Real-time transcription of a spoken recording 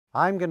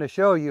I'm going to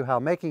show you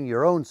how making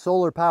your own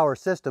solar power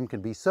system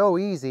can be so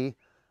easy,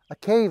 a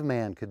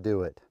caveman could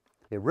do it.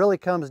 It really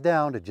comes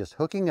down to just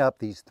hooking up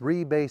these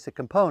three basic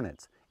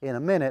components. In a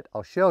minute,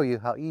 I'll show you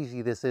how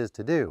easy this is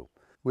to do.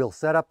 We'll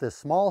set up this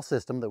small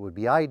system that would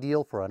be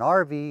ideal for an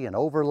RV, an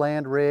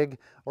overland rig,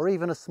 or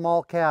even a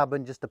small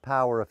cabin just to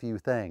power a few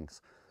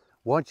things.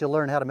 Once you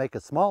learn how to make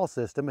a small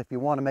system, if you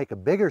want to make a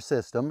bigger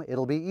system,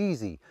 it'll be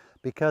easy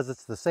because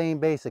it's the same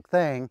basic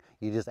thing.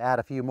 You just add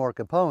a few more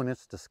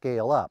components to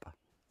scale up.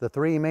 The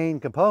three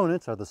main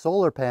components are the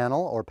solar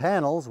panel or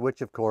panels,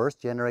 which of course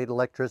generate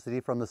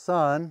electricity from the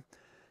sun.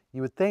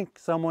 You would think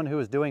someone who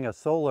is doing a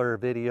solar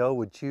video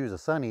would choose a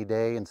sunny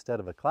day instead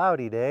of a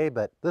cloudy day,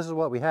 but this is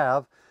what we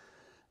have.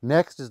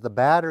 Next is the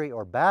battery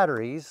or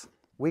batteries.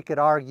 We could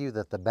argue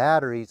that the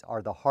batteries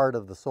are the heart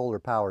of the solar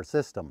power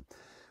system.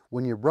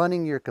 When you're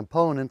running your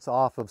components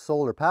off of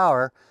solar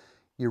power,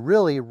 you're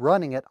really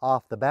running it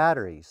off the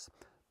batteries.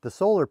 The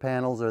solar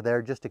panels are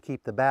there just to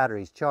keep the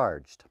batteries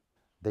charged.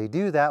 They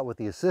do that with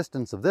the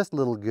assistance of this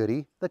little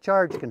goodie, the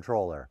charge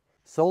controller.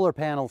 Solar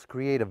panels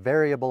create a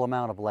variable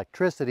amount of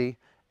electricity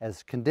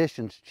as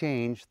conditions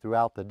change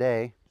throughout the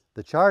day.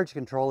 The charge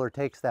controller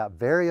takes that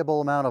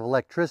variable amount of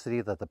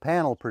electricity that the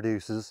panel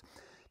produces,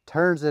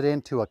 turns it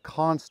into a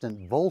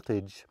constant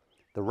voltage,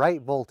 the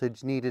right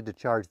voltage needed to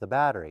charge the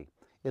battery.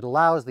 It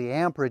allows the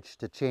amperage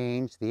to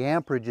change. The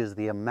amperage is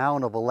the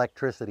amount of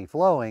electricity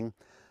flowing,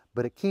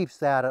 but it keeps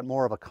that at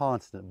more of a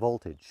constant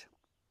voltage.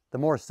 The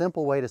more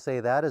simple way to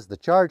say that is the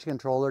charge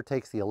controller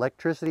takes the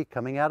electricity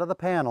coming out of the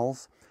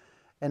panels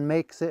and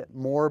makes it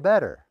more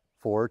better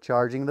for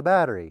charging the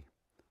battery.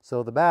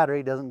 So the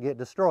battery doesn't get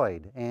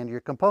destroyed and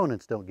your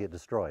components don't get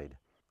destroyed.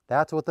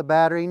 That's what the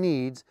battery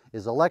needs,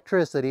 is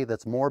electricity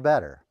that's more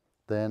better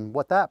than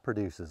what that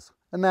produces.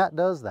 And that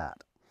does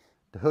that.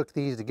 To hook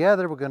these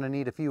together, we're going to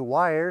need a few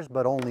wires,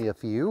 but only a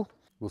few.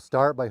 We'll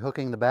start by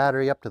hooking the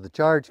battery up to the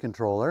charge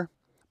controller.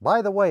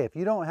 By the way, if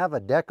you don't have a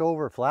deck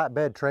over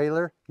flatbed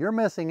trailer, you're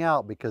missing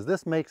out because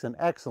this makes an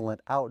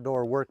excellent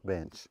outdoor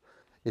workbench.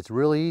 It's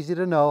really easy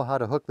to know how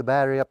to hook the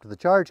battery up to the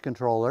charge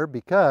controller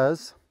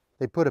because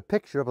they put a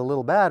picture of a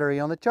little battery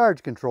on the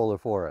charge controller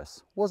for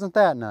us. Wasn't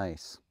that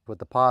nice? With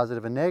the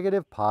positive and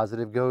negative,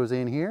 positive goes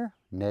in here,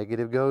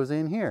 negative goes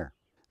in here.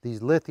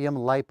 These lithium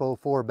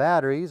LiPo4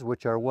 batteries,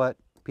 which are what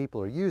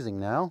people are using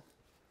now,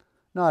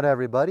 not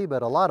everybody,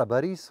 but a lot of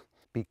buddies,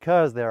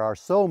 because there are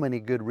so many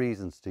good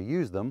reasons to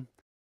use them.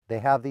 They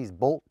have these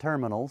bolt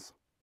terminals.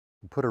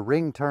 You put a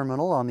ring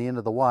terminal on the end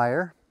of the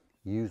wire.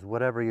 Use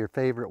whatever your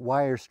favorite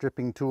wire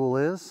stripping tool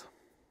is.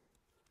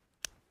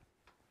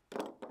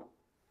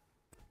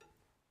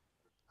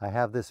 I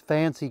have this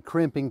fancy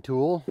crimping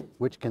tool,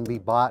 which can be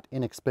bought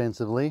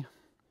inexpensively.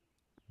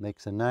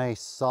 Makes a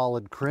nice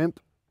solid crimp.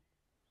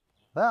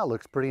 That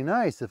looks pretty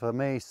nice, if I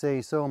may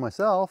say so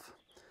myself.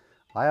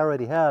 I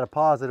already had a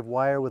positive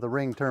wire with a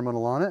ring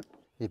terminal on it.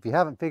 If you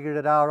haven't figured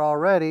it out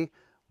already,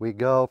 we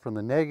go from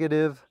the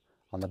negative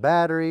on the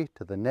battery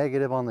to the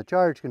negative on the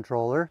charge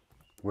controller,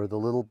 where the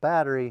little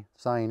battery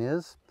sign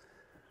is,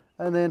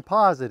 and then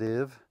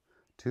positive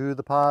to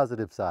the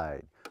positive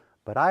side.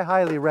 But I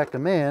highly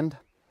recommend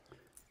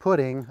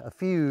putting a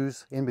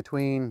fuse in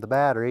between the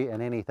battery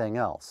and anything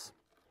else.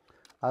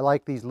 I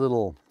like these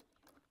little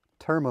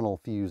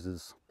terminal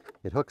fuses.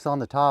 It hooks on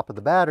the top of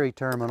the battery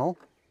terminal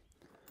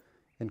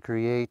and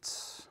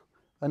creates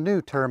a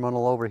new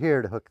terminal over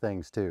here to hook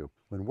things to.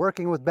 When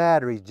working with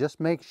batteries, just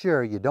make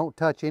sure you don't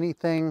touch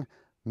anything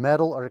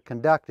metal or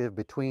conductive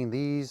between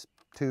these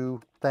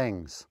two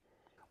things.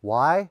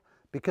 Why?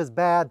 Because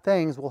bad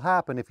things will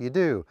happen if you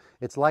do.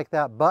 It's like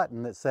that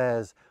button that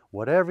says,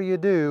 whatever you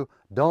do,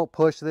 don't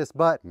push this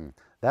button.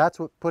 That's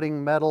what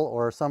putting metal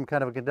or some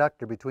kind of a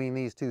conductor between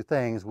these two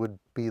things would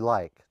be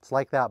like. It's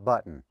like that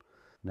button.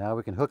 Now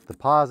we can hook the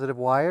positive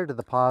wire to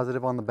the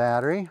positive on the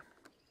battery,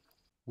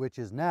 which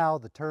is now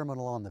the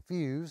terminal on the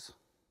fuse.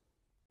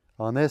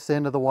 On this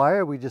end of the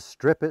wire, we just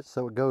strip it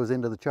so it goes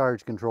into the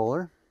charge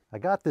controller. I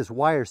got this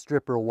wire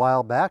stripper a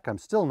while back. I'm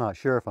still not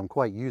sure if I'm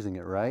quite using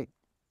it right,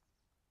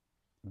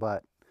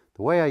 but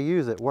the way I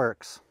use it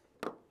works.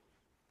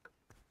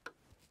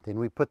 Then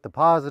we put the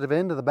positive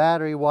end of the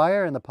battery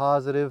wire and the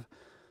positive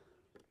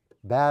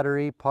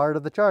battery part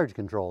of the charge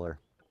controller.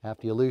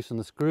 After you loosen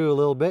the screw a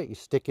little bit, you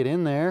stick it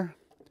in there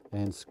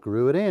and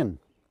screw it in.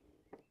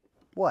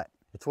 What?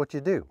 It's what you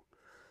do.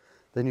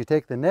 Then you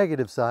take the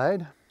negative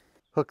side,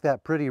 hook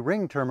that pretty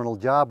ring terminal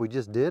job we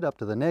just did up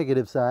to the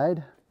negative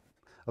side.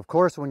 Of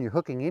course, when you're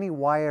hooking any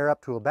wire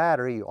up to a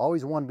battery, you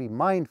always want to be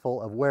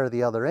mindful of where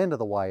the other end of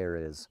the wire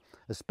is,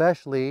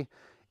 especially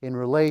in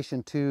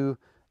relation to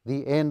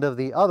the end of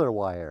the other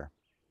wire.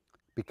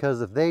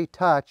 Because if they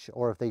touch,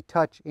 or if they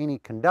touch any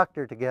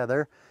conductor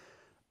together,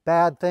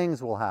 bad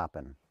things will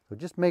happen. So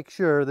just make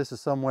sure this is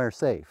somewhere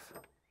safe.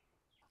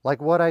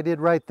 Like what I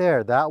did right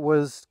there, that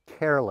was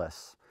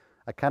careless.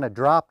 I kind of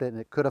dropped it and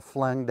it could have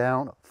flung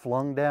down,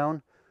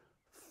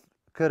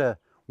 could have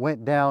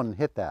went down and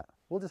hit that.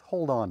 We'll just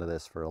hold on to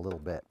this for a little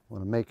bit.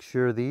 Want to make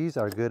sure these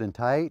are good and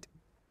tight.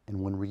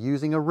 And when we're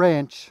using a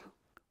wrench,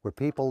 Where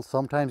people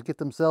sometimes get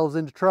themselves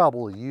into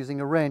trouble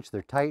using a wrench.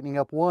 They're tightening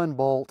up one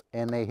bolt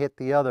and they hit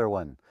the other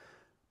one.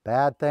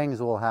 Bad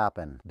things will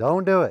happen.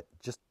 Don't do it.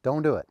 Just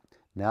don't do it.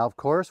 Now, of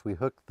course, we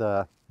hook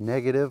the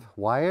negative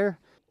wire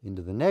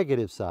into the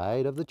negative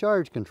side of the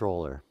charge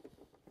controller.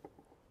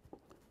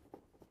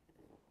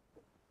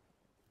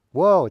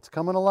 Whoa, it's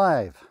coming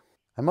alive.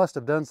 I must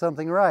have done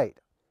something right.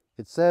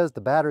 It says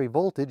the battery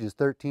voltage is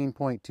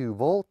 13.2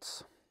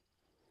 volts.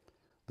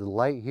 The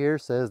light here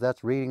says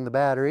that's reading the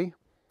battery.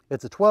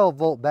 It's a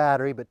 12-volt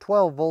battery, but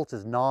 12 volts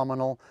is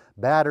nominal.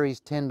 Batteries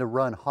tend to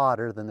run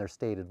hotter than their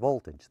stated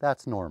voltage.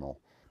 That's normal.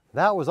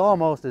 That was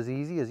almost as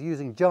easy as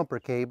using jumper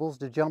cables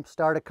to jump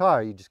start a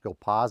car. You just go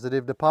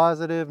positive to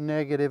positive,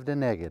 negative to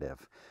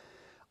negative.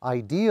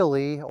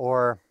 Ideally,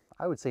 or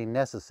I would say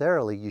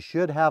necessarily, you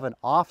should have an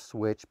off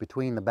switch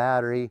between the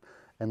battery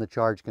and the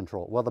charge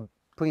control. Well,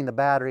 between the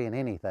battery and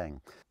anything.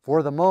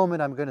 For the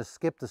moment, I'm going to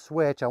skip the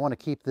switch. I want to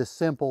keep this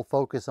simple,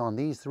 focus on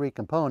these three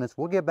components.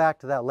 We'll get back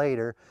to that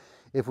later.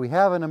 If we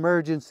have an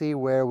emergency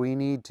where we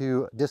need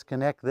to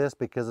disconnect this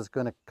because it's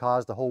going to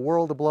cause the whole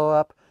world to blow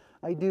up,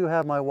 I do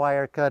have my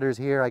wire cutters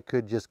here. I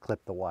could just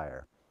clip the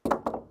wire.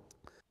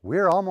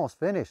 We're almost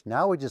finished.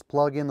 Now we just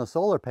plug in the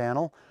solar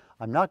panel.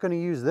 I'm not going to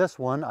use this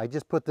one. I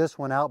just put this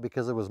one out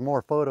because it was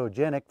more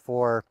photogenic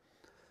for,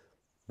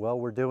 well,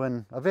 we're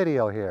doing a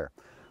video here.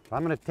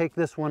 I'm going to take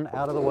this one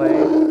out of the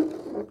way.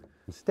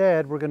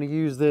 Instead, we're going to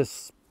use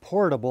this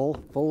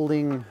portable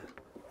folding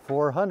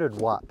 400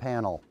 watt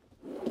panel.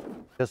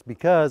 Just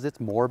because it's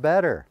more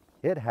better.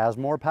 It has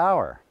more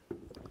power.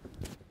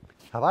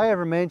 Have I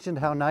ever mentioned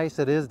how nice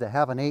it is to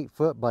have an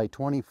 8-foot by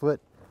 20-foot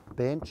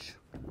bench?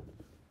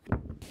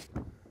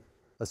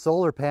 A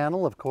solar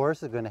panel, of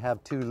course, is going to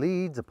have two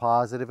leads, a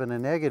positive and a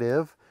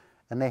negative,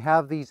 and they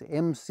have these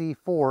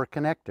MC4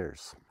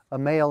 connectors, a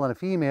male and a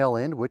female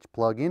end, which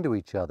plug into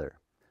each other.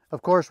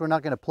 Of course, we're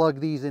not going to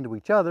plug these into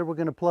each other. We're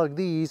going to plug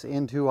these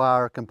into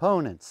our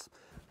components,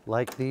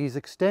 like these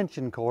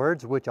extension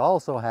cords, which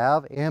also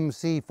have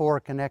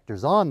MC4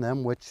 connectors on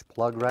them, which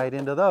plug right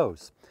into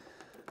those.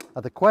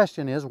 The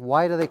question is,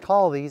 why do they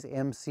call these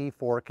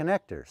MC4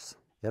 connectors?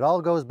 It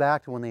all goes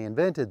back to when they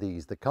invented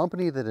these. The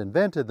company that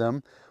invented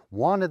them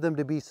wanted them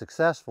to be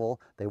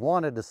successful. They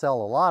wanted to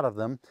sell a lot of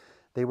them.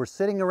 They were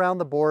sitting around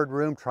the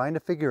boardroom trying to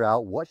figure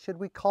out, what should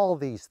we call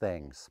these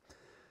things?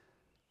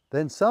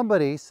 Then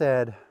somebody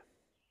said,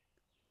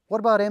 what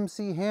about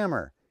MC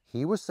Hammer?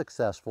 He was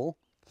successful.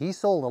 He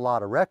sold a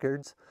lot of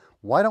records.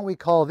 Why don't we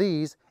call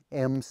these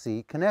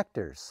MC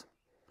connectors?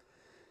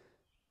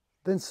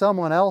 Then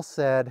someone else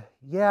said,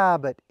 yeah,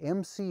 but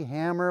MC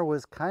Hammer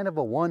was kind of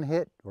a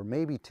one-hit or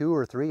maybe 2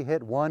 or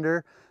 3-hit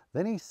wonder.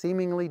 Then he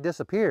seemingly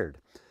disappeared.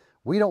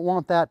 We don't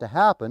want that to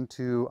happen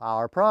to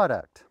our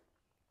product.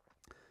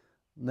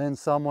 Then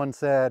someone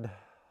said,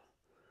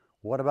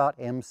 what about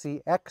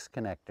MCX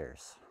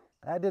connectors?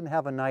 That didn't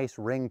have a nice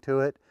ring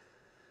to it.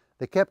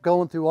 They kept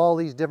going through all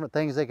these different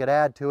things they could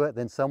add to it.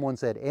 Then someone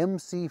said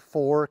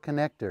MC4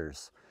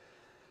 connectors.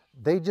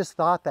 They just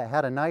thought that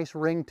had a nice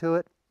ring to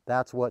it.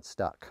 That's what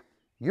stuck.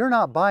 You're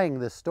not buying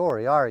this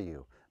story, are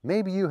you?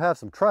 Maybe you have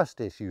some trust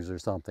issues or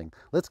something.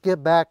 Let's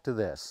get back to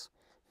this.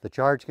 The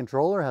charge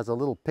controller has a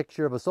little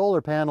picture of a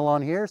solar panel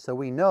on here, so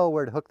we know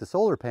where to hook the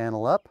solar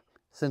panel up.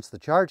 Since the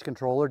charge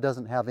controller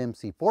doesn't have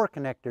MC4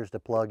 connectors to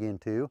plug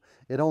into,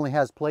 it only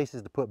has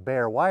places to put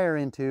bare wire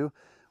into,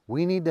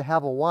 we need to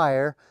have a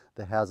wire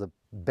that has a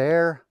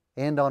bare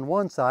end on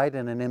one side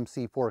and an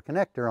MC4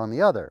 connector on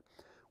the other.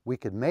 We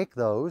could make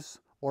those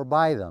or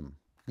buy them.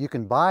 You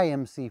can buy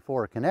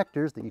MC4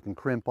 connectors that you can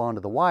crimp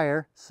onto the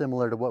wire,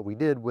 similar to what we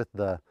did with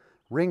the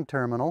ring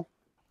terminal,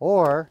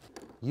 or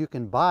you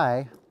can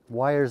buy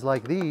wires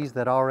like these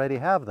that already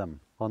have them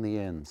on the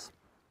ends.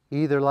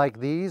 Either like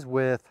these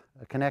with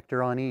a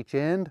connector on each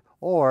end,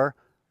 or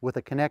with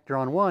a connector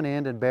on one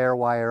end and bare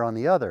wire on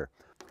the other,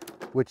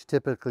 which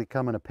typically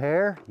come in a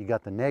pair. You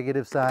got the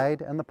negative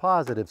side and the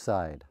positive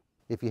side.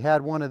 If you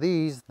had one of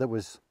these that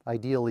was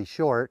ideally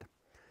short,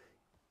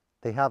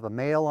 they have a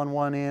male on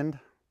one end,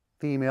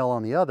 female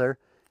on the other.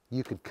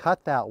 You could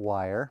cut that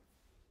wire.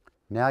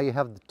 Now you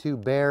have the two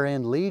bare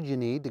end leads you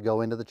need to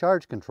go into the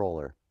charge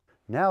controller.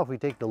 Now if we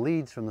take the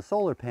leads from the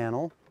solar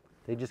panel,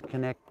 they just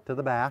connect to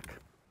the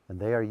back, and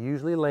they are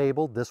usually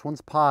labeled. This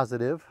one's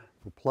positive.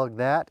 We'll plug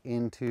that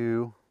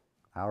into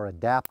our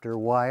adapter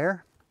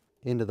wire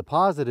into the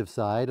positive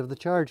side of the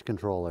charge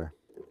controller.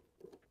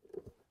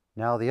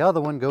 Now the other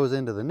one goes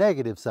into the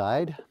negative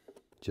side.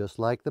 Just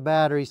like the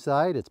battery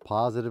side, it's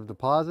positive to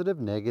positive,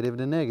 negative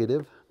to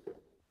negative.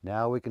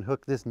 Now we can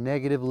hook this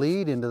negative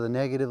lead into the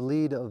negative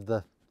lead of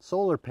the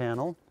solar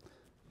panel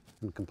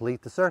and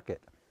complete the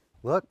circuit.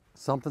 Look,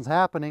 something's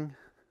happening.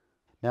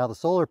 Now the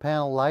solar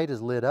panel light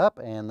is lit up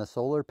and the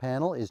solar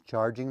panel is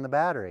charging the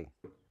battery.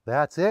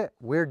 That's it,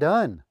 we're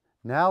done.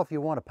 Now if you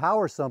want to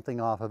power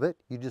something off of it,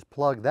 you just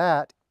plug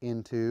that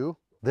into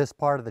this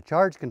part of the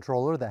charge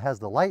controller that has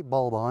the light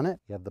bulb on it.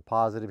 You have the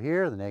positive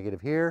here, the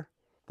negative here.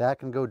 That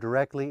can go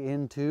directly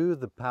into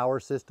the power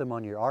system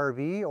on your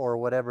RV or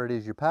whatever it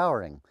is you're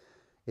powering.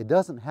 It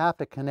doesn't have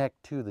to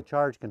connect to the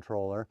charge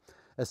controller.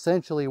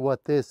 Essentially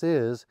what this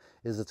is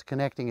it's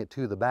connecting it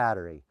to the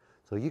battery.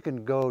 So you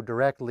can go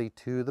directly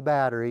to the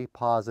battery,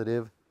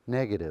 positive,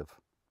 negative,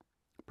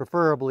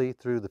 preferably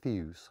through the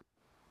fuse,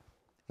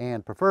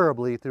 and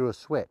preferably through a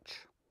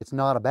switch. It's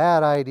not a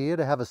bad idea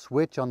to have a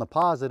switch on the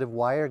positive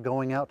wire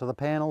going out to the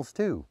panels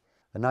too.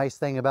 A nice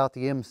thing about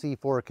the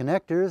MC4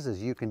 connectors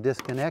is you can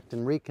disconnect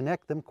and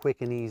reconnect them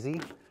quick and easy.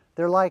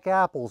 They're like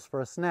apples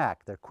for a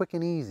snack. They're quick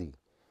and easy.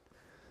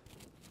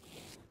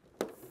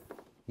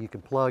 You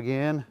can plug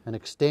in an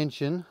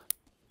extension.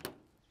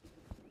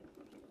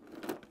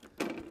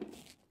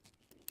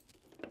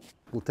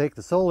 We'll take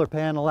the solar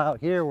panel out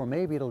here where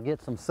maybe it'll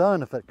get some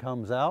sun if it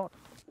comes out.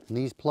 And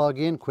these plug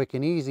in quick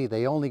and easy.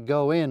 They only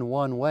go in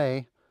one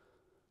way.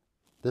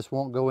 This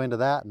won't go into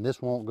that and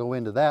this won't go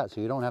into that,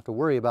 so you don't have to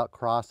worry about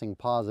crossing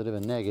positive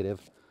and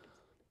negative.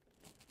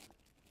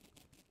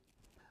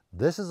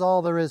 This is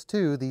all there is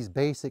to these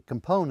basic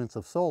components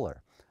of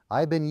solar.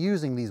 I've been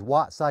using these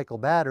watt cycle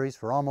batteries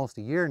for almost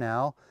a year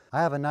now.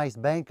 I have a nice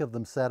bank of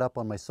them set up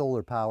on my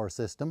solar power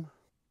system.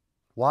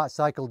 Watt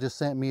Cycle just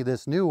sent me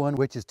this new one,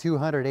 which is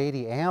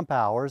 280 amp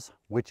hours,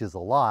 which is a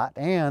lot,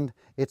 and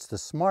it's the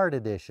Smart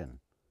Edition.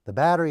 The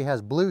battery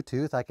has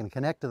Bluetooth. I can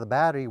connect to the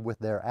battery with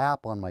their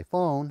app on my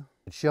phone.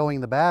 It's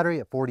showing the battery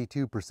at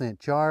 42%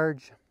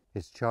 charge.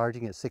 It's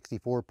charging at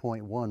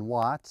 64.1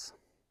 watts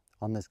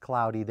on this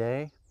cloudy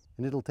day,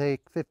 and it'll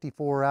take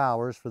 54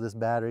 hours for this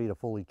battery to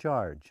fully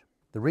charge.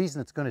 The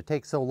reason it's going to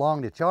take so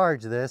long to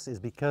charge this is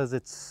because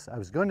I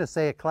was going to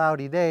say a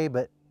cloudy day,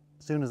 but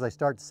as soon as I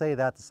start to say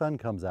that, the sun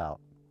comes out.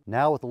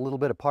 Now with a little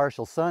bit of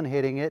partial sun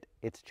hitting it,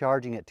 it's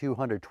charging at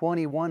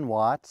 221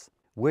 watts,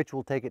 which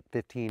will take it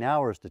 15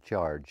 hours to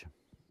charge.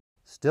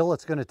 Still,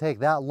 it's going to take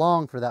that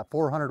long for that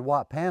 400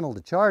 watt panel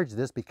to charge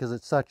this because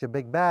it's such a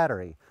big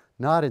battery.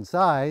 Not in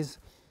size,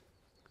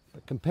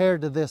 but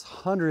compared to this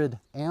 100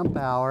 amp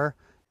hour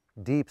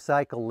deep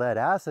cycle lead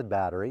acid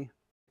battery,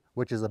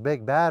 which is a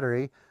big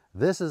battery,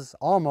 this is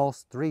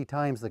almost 3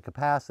 times the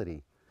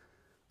capacity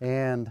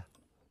and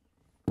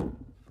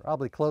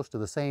probably close to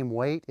the same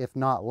weight, if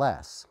not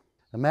less.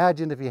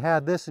 Imagine if you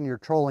had this in your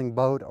trolling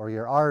boat or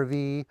your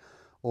RV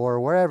or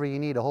wherever you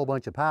need a whole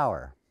bunch of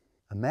power.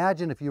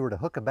 Imagine if you were to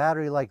hook a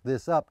battery like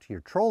this up to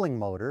your trolling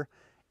motor,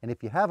 and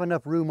if you have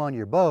enough room on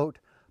your boat,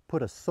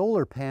 put a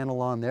solar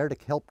panel on there to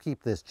help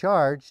keep this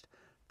charged.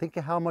 Think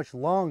of how much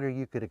longer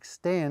you could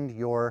extend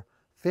your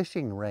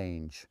fishing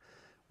range,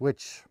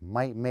 which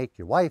might make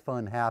your wife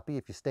unhappy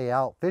if you stay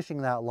out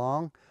fishing that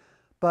long,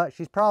 but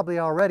she's probably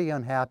already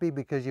unhappy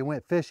because you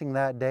went fishing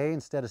that day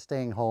instead of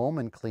staying home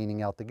and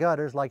cleaning out the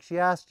gutters like she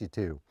asked you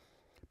to.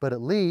 But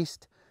at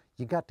least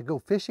you got to go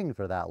fishing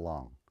for that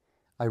long.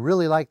 I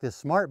really like this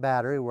smart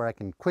battery where I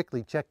can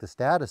quickly check the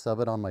status of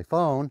it on my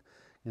phone.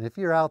 And if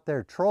you're out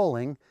there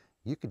trolling,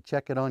 you could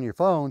check it on your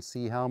phone,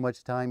 see how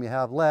much time you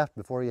have left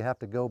before you have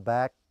to go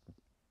back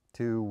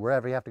to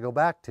wherever you have to go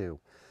back to.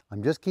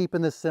 I'm just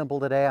keeping this simple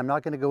today. I'm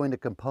not going to go into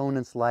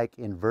components like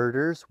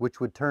inverters, which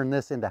would turn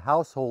this into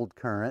household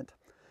current.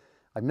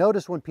 I've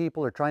noticed when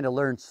people are trying to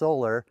learn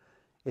solar,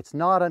 it's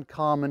not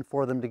uncommon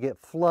for them to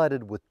get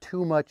flooded with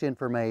too much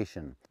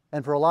information.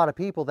 And for a lot of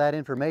people, that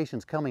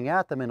information's coming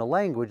at them in a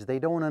language they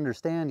don't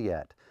understand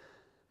yet.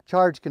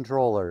 Charge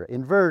controller,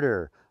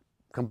 inverter,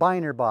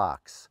 combiner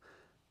box,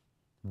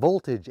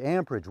 voltage,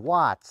 amperage,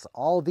 watts,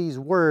 all these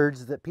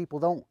words that people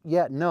don't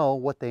yet know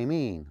what they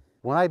mean.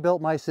 When I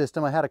built my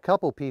system, I had a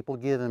couple people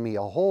giving me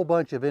a whole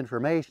bunch of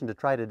information to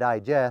try to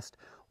digest.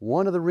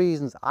 One of the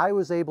reasons I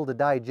was able to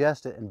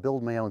digest it and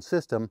build my own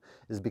system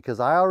is because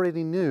I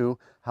already knew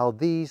how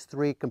these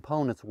 3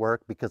 components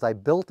work because I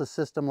built a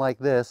system like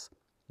this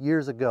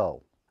years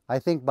ago. I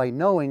think by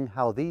knowing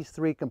how these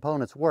 3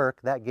 components work,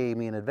 that gave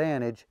me an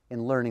advantage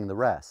in learning the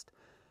rest.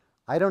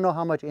 I don't know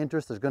how much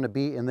interest there's going to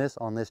be in this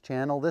on this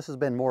channel. This has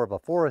been more of a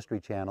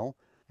forestry channel.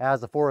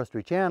 As a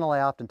forestry channel,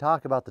 I often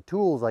talk about the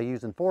tools I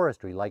use in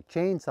forestry, like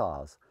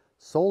chainsaws.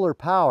 Solar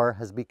power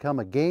has become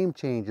a game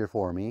changer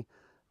for me.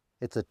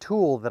 It's a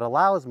tool that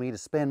allows me to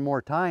spend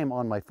more time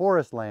on my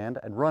forest land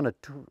and run a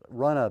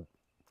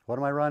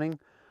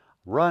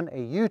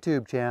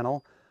YouTube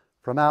channel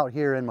from out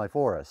here in my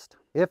forest.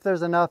 If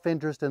there's enough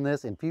interest in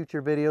this in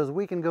future videos,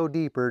 we can go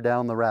deeper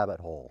down the rabbit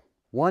hole.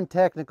 One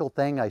technical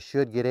thing I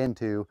should get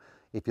into,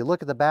 if you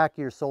look at the back of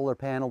your solar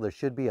panel, there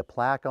should be a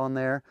plaque on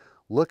there.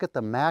 Look at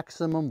the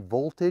maximum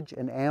voltage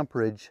and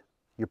amperage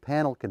your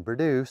panel can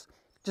produce.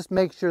 Just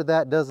make sure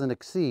that doesn't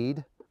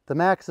exceed the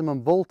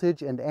maximum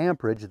voltage and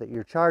amperage that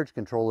your charge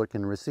controller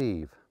can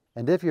receive.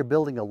 And if you're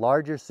building a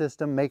larger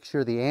system, make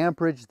sure the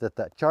amperage that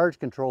the charge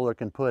controller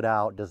can put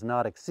out does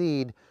not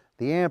exceed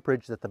the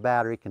amperage that the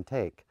battery can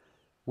take,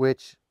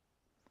 which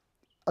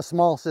a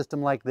small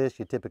system like this,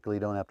 you typically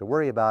don't have to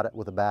worry about it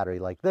with a battery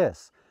like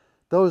this.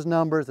 Those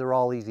numbers are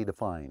all easy to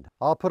find.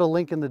 I'll put a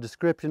link in the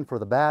description for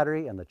the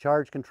battery and the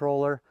charge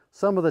controller,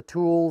 some of the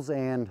tools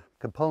and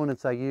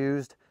components I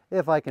used,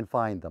 if I can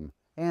find them,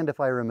 and if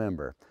I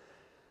remember.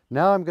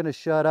 Now I'm going to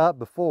shut up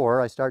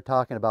before I start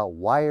talking about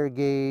wire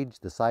gauge,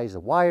 the size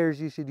of wires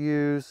you should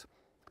use.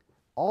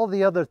 All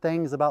the other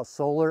things about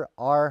solar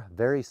are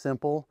very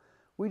simple.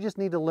 We just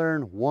need to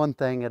learn one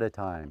thing at a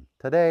time.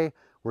 Today,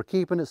 we're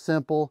keeping it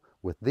simple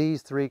with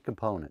these three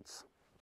components.